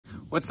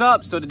What's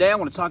up? So today I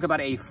want to talk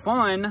about a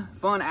fun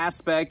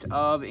aspect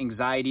of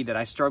anxiety that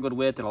I struggled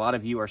with, and a lot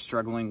of you are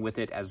struggling with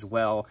it as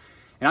well.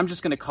 And I'm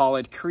just going to call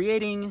it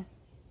creating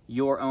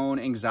your own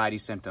anxiety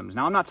symptoms.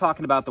 Now, I'm not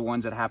talking about the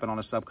ones that happen on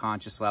a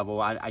subconscious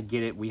level. I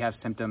get it. We have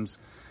symptoms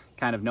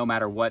kind of no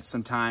matter what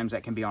sometimes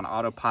that can be on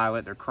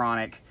autopilot. They're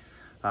chronic.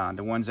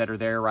 The ones that are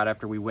there right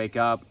after we wake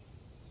up,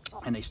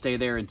 and they stay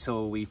there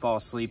until we fall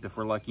asleep if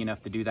we're lucky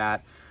enough to do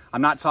that.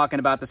 I'm not talking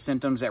about the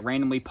symptoms that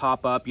randomly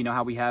pop up. You know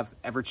how we have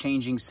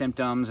ever-changing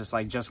symptoms. It's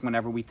like just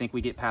whenever we think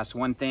we get past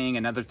one thing,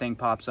 another thing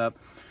pops up.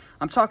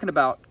 I'm talking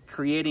about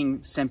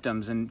creating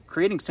symptoms, and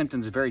creating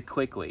symptoms very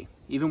quickly,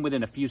 even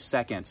within a few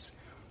seconds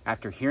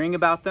after hearing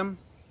about them,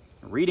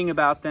 reading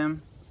about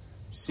them,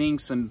 seeing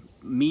some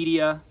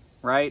media,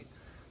 right,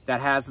 that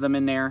has them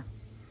in there.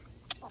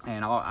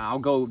 And I'll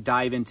go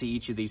dive into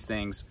each of these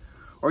things,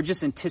 or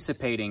just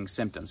anticipating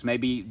symptoms.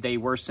 Maybe they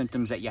were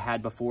symptoms that you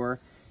had before,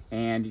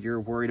 and you're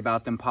worried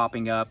about them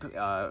popping up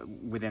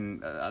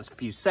within a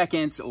few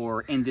seconds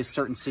or in this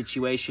certain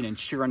situation, and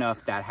sure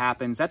enough, that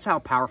happens. That's how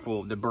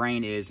powerful the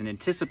brain is, and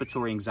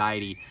anticipatory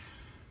anxiety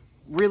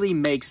really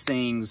makes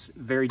things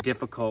very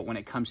difficult when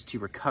it comes to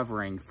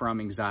recovering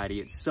from anxiety.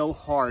 It's so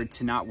hard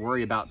to not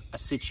worry about a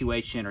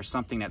situation or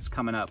something that's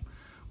coming up,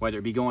 whether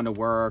it be going to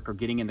work or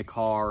getting in the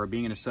car or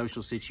being in a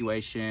social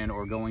situation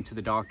or going to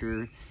the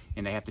doctor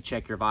and they have to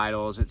check your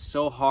vitals. It's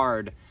so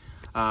hard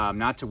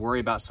not to worry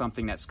about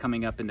something that's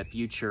coming up in the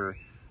future.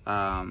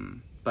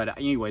 But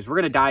anyways, we're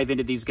going to dive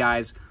into these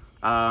guys.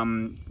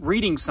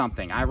 Reading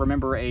something. I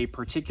remember a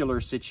particular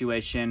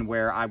situation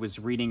where I was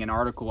reading an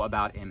article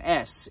about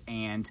MS,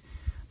 and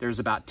there's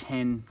about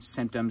 10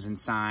 symptoms and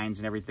signs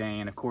and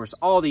everything. And of course,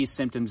 all these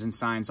symptoms and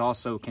signs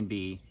also can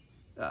be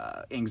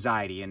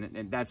anxiety.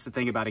 And that's the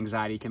thing about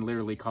anxiety. It can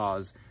literally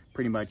cause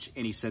pretty much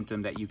any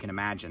symptom that you can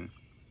imagine.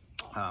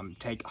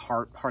 Take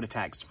heart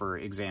attacks, for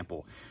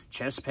example,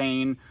 chest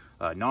pain,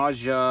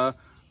 nausea,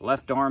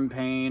 left arm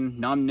pain,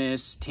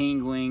 numbness,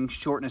 tingling,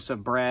 shortness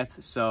of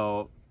breath.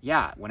 So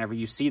yeah, whenever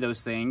you see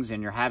those things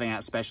and you're having that,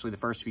 especially the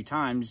first few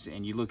times,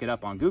 and you look it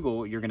up on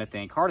Google, you're going to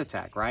think heart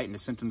attack, right? And the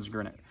symptoms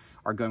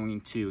are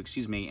going to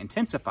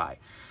intensify.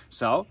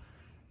 So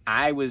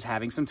I was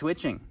having some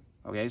twitching.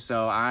 Okay,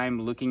 so I'm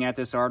looking at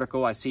this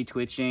article, I see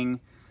twitching.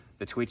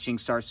 The twitching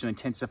starts to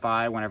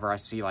intensify whenever I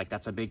see like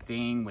that's a big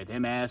thing with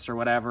MS or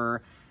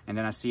whatever. And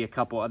then I see a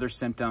couple other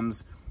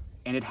symptoms,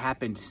 and it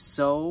happened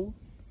so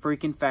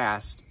freaking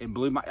fast. It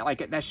blew my,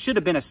 like that should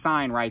have been a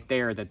sign right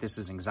there that this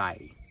is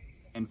anxiety.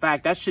 In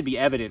fact, that should be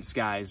evidence,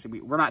 guys.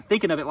 We're not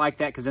thinking of it like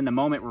that because in the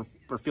moment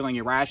we're feeling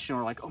irrational.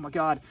 We're like, oh my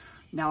God,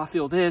 now I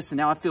feel this and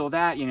now I feel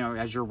that, you know,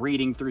 as you're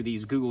reading through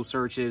these Google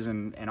searches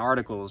and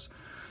articles.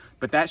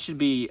 But that should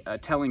be a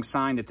telling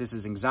sign that this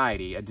is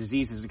anxiety. A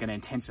disease isn't going to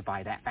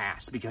intensify that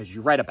fast because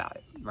you read about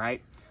it,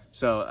 right?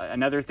 So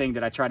another thing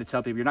that I try to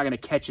tell people, you're not going to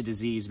catch a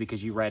disease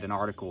because you read an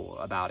article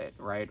about it,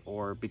 right?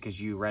 Or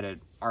because you read an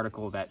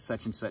article that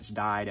such and such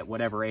died at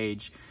whatever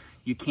age.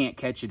 You can't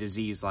catch a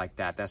disease like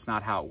that. That's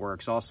not how it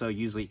works. Also,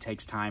 usually it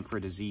takes time for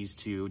a disease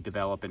to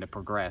develop and to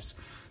progress.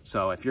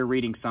 So if you're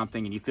reading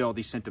something and you feel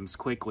these symptoms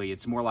quickly,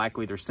 it's more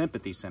likely they're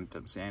sympathy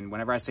symptoms. And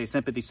whenever I say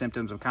sympathy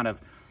symptoms, I'm kind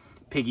of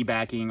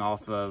piggybacking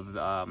off of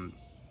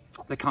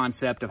the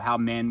concept of how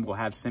men will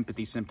have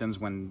sympathy symptoms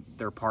when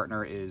their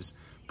partner is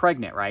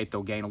pregnant, right?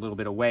 They'll gain a little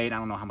bit of weight. I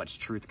don't know how much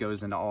truth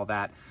goes into all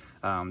that.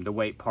 The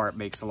weight part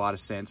makes a lot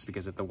of sense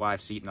because if the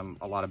wife's eating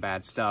a lot of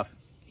bad stuff,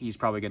 he's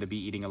probably going to be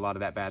eating a lot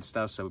of that bad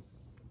stuff. So,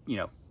 you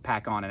know,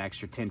 pack on an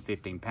extra 10,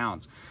 15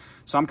 pounds.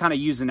 So I'm kind of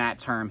using that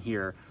term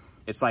here.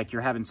 It's like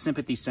you're having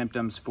sympathy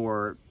symptoms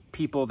for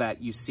people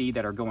that you see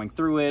that are going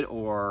through it,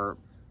 or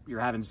you're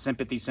having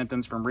sympathy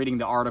symptoms from reading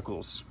the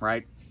articles,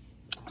 right?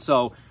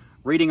 So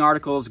reading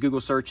articles,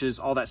 Google searches,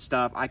 all that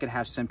stuff, I could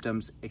have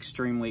symptoms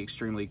extremely,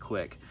 extremely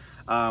quick.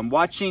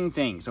 Watching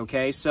things,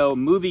 okay? So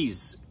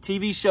movies,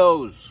 TV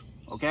shows,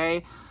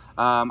 okay?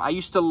 I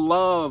used to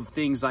love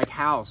things like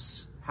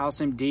House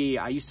MD.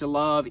 I used to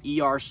love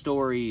ER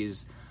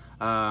stories.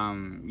 You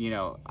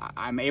know,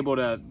 I'm able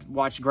to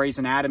watch Grey's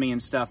Anatomy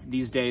and stuff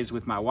these days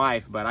with my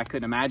wife, but I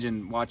couldn't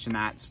imagine watching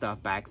that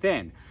stuff back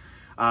then.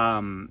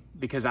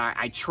 Because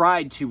I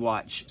tried to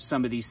watch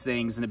some of these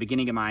things in the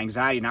beginning of my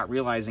anxiety, not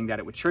realizing that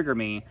it would trigger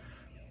me.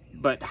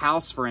 But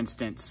House, for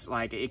instance,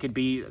 like it could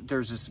be,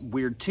 there's this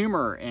weird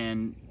tumor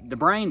in the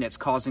brain that's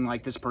causing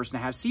like this person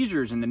to have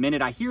seizures. And the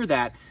minute I hear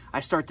that, I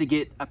start to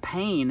get a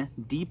pain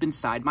deep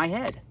inside my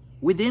head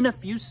within a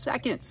few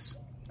seconds.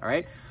 All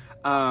right.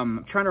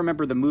 I'm trying to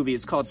remember the movie.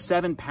 It's called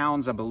 7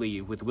 Pounds, I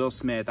believe, with Will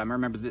Smith. I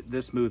remember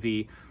this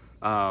movie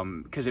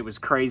because it was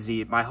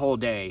crazy. My whole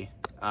day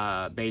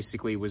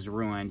basically was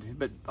ruined,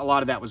 but a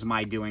lot of that was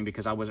my doing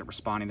because I wasn't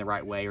responding the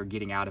right way or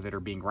getting out of it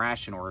or being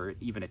rational or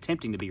even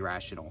attempting to be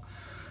rational.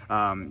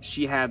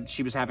 She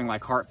was having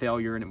like heart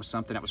failure, and it was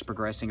something that was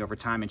progressing over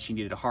time, and she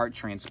needed a heart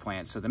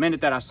transplant. So the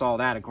minute that I saw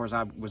that, of course,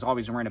 I was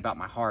always worrying about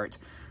my heart.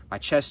 My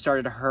chest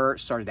started to hurt,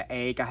 started to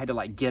ache. I had to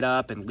like get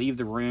up and leave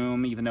the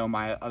room, even though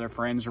my other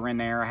friends were in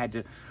there. I had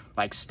to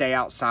like stay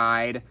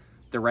outside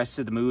the rest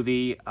of the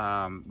movie.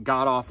 God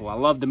awful. I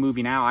love the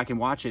movie now. I can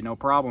watch it, no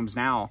problems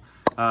now.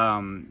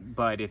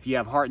 But if you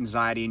have heart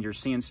anxiety and you're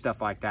seeing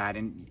stuff like that,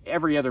 and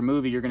every other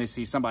movie, you're going to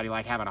see somebody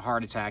like having a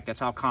heart attack. That's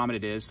how common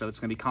it is. So it's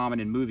going to be common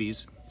in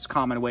movies. It's a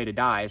common way to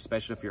die,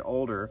 especially if you're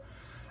older.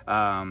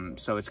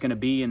 So it's going to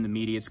be in the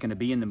media. It's going to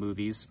be in the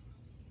movies.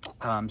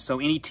 So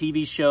any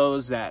TV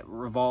shows that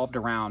revolved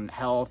around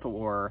health,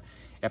 or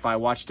if I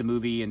watched a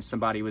movie and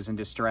somebody was in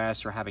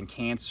distress or having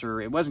cancer,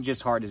 it wasn't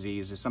just heart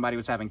disease. If somebody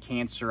was having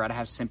cancer, I'd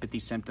have sympathy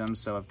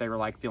symptoms. So if they were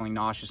like feeling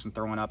nauseous and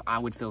throwing up, I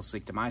would feel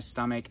sick to my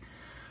stomach.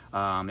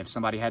 If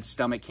somebody had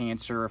stomach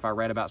cancer, if I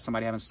read about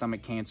somebody having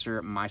stomach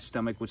cancer, my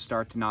stomach would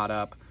start to knot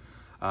up.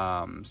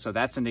 So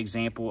that's an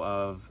example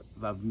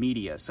of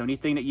media. So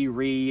anything that you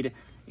read,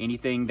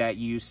 anything that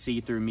you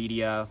see through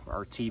media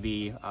or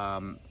TV,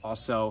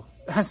 also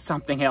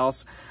something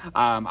else.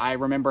 I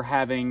remember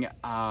having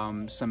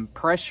some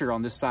pressure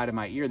on this side of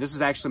my ear. This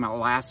is actually my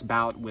last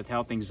bout with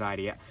health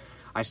anxiety.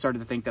 I started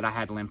to think that I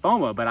had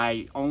lymphoma, but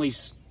I only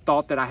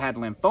thought that I had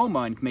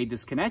lymphoma and made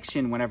this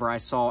connection whenever I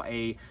saw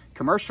a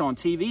commercial on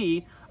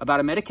TV about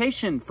a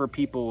medication for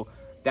people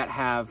that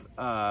have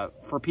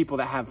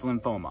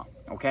lymphoma.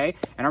 Okay,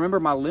 and I remember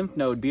my lymph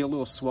node being a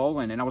little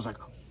swollen, and I was like,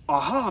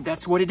 aha,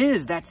 that's what it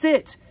is. That's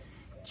it.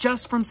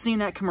 Just from seeing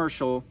that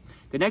commercial,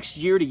 the next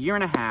year to year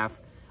and a half,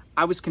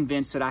 I was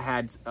convinced that I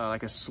had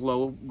like a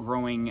slow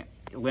growing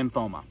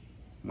lymphoma.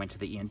 Went to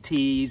the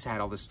ENTs, had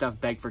all this stuff,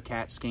 begged for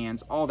CAT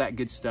scans, all that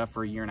good stuff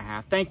for a year and a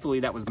half. Thankfully,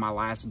 that was my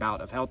last bout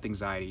of health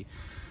anxiety.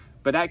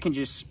 But that can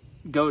just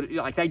go,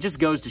 like, that just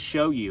goes to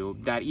show you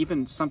that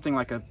even something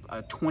like a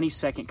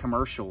 20-second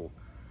commercial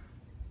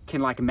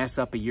can like mess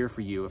up a year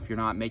for you if you're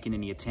not making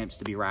any attempts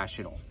to be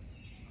rational.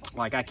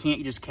 Like, I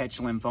can't just catch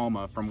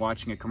lymphoma from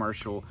watching a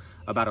commercial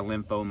about a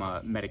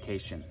lymphoma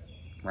medication,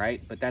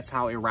 right? But that's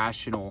how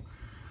irrational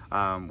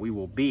we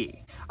will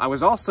be. I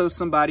was also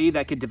somebody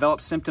that could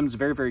develop symptoms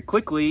very, very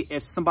quickly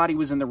if somebody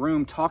was in the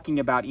room talking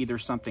about either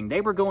something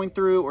they were going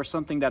through or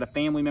something that a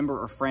family member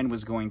or friend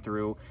was going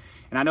through.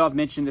 And I know I've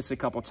mentioned this a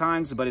couple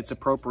times, but it's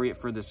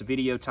appropriate for this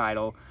video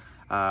title.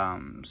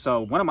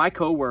 So one of my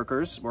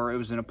coworkers, or it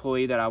was an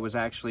employee that I was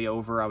actually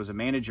over, I was a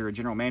manager, a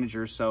general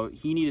manager, so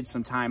he needed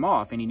some time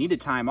off, and he needed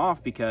time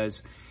off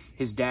because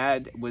his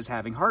dad was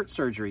having heart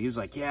surgery. He was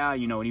like, yeah,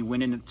 you know, and he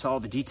went into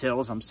all the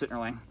details. I'm sitting there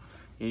like,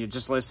 you know,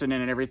 just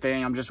listening and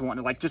everything. I'm just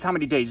wanting, like, just how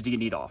many days do you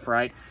need off,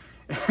 right?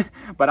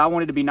 But I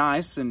wanted to be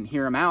nice and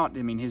hear him out.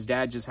 I mean, his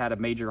dad just had a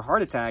major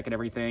heart attack and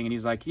everything, and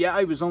he's like, yeah,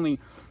 I was only,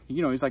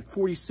 you know, he's like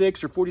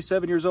 46 or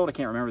 47 years old. I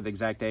can't remember the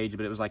exact age,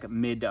 but it was like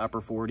mid to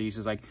upper 40s.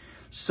 He's like,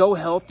 so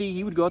healthy.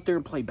 He would go out there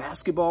and play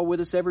basketball with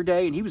us every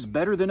day, and he was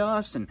better than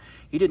us, and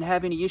he didn't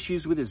have any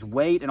issues with his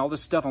weight and all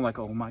this stuff. I'm like,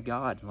 oh my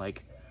God,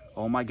 like,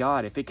 oh my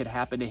God, if it could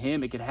happen to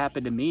him, it could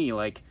happen to me.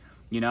 Like,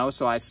 you know,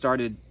 so I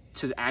started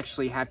to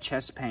actually have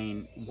chest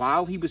pain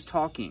while he was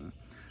talking.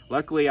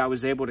 Luckily, I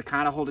was able to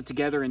kind of hold it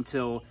together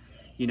until,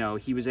 you know,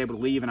 he was able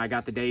to leave and I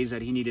got the days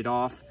that he needed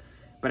off.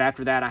 But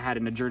after that, I had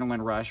an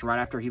adrenaline rush right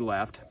after he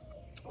left.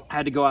 I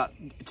had to go out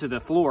to the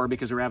floor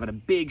because we were having a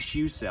big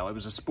shoe sale. It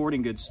was a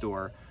sporting goods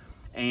store.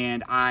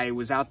 And I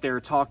was out there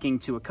talking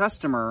to a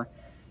customer,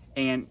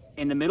 and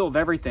in the middle of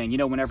everything, you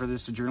know, whenever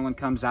this adrenaline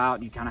comes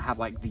out, you kind of have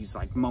like these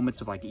like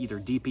moments of like either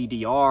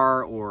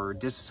DPDR or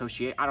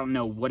disassociate. I don't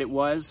know what it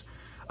was.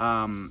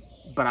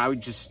 But I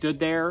just stood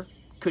there,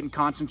 couldn't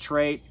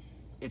concentrate.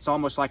 It's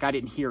almost like I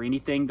didn't hear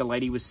anything the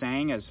lady was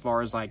saying as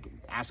far as like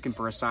asking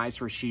for a size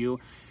for a shoe.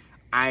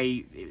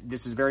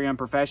 This is very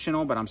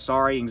unprofessional, but I'm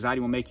sorry. Anxiety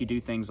will make you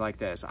do things like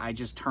this. I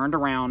just turned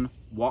around,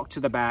 walked to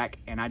the back,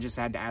 and I just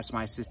had to ask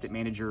my assistant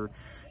manager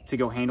to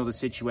go handle the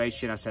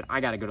situation. I said, I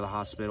got to go to the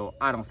hospital.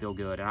 I don't feel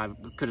good. And I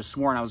could have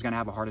sworn I was going to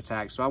have a heart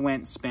attack. So I went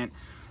and spent,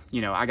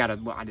 you know, I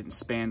didn't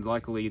spend,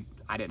 luckily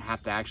I didn't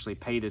have to actually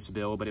pay this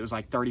bill, but it was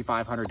like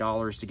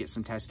 $3,500 to get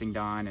some testing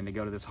done and to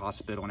go to this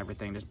hospital and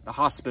everything. The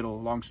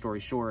hospital, long story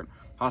short,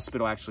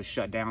 hospital actually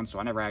shut down, so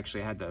I never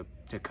actually had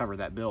to cover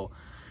that bill.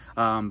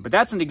 But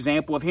that's an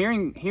example of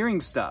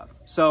hearing stuff.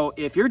 So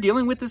if you're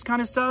dealing with this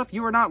kind of stuff,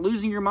 you are not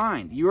losing your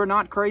mind. You are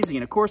not crazy.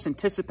 And of course,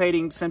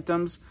 anticipating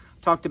symptoms,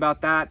 talked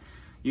about that.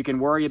 You can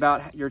worry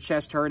about your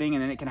chest hurting,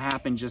 and then it can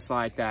happen just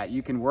like that.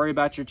 You can worry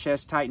about your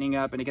chest tightening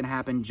up, and it can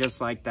happen just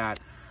like that.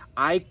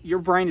 Your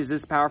brain is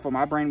this powerful.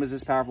 My brain was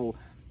this powerful.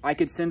 I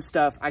could send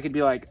stuff. I could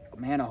be like,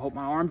 man, I hope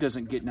my arm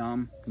doesn't get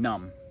numb.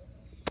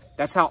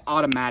 That's how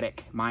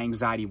automatic my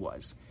anxiety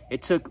was.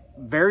 It took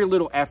very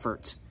little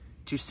effort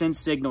to send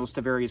signals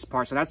to various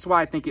parts. And that's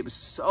why I think it was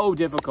so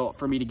difficult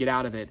for me to get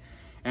out of it.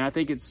 And I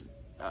think it's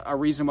a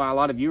reason why a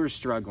lot of you are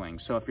struggling.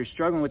 So if you're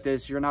struggling with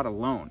this, you're not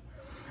alone.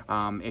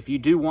 If you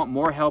do want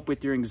more help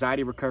with your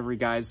anxiety recovery,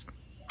 guys,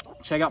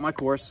 check out my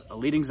course,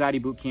 Elite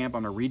Anxiety Bootcamp. I'm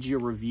going to read you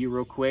a review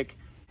real quick.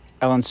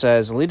 Ellen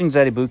says, Elite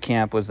Anxiety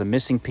Bootcamp was the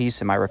missing piece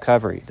in my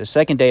recovery. The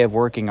second day of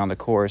working on the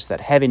course, that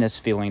heaviness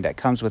feeling that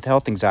comes with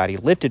health anxiety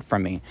lifted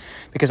from me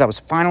because I was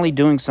finally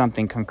doing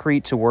something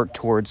concrete to work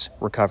towards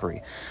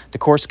recovery. The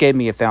course gave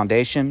me a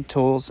foundation,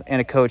 tools,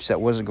 and a coach that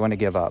wasn't going to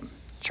give up.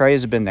 Trey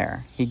has been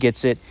there. He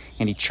gets it,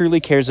 and he truly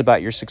cares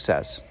about your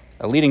success.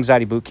 Elite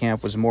Anxiety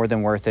Bootcamp was more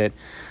than worth it.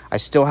 I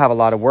still have a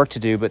lot of work to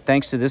do, but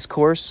thanks to this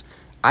course,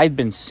 I've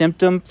been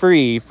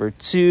symptom-free for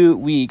 2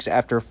 weeks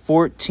after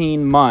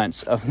 14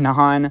 months of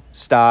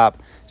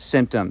non-stop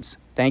symptoms.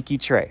 Thank you,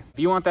 Trey. If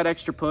you want that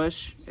extra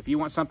push, if you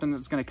want something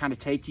that's going to kind of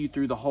take you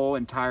through the whole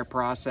entire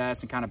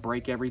process and kind of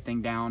break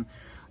everything down,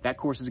 that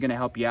course is going to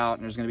help you out,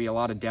 and there's going to be a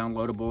lot of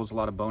downloadables, a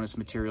lot of bonus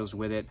materials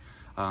with it.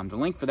 The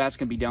link for that's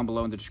going to be down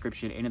below in the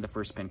description and in the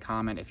first pinned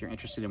comment if you're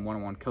interested in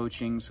one-on-one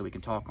coaching so we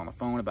can talk on the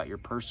phone about your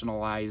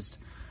personalized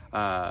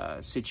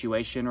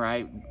situation,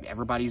 right?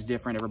 Everybody's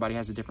different. Everybody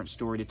has a different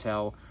story to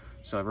tell.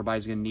 So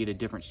everybody's going to need a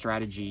different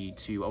strategy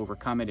to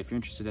overcome it. If you're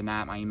interested in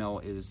that, my email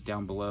is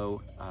down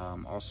below,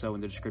 also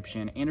in the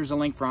description. And there's a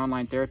link for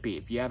online therapy.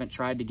 If you haven't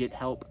tried to get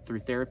help through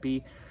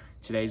therapy,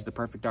 today's the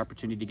perfect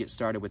opportunity to get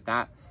started with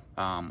that.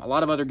 A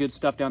lot of other good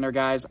stuff down there,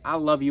 guys. I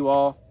love you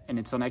all. And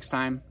until next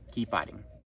time, keep fighting.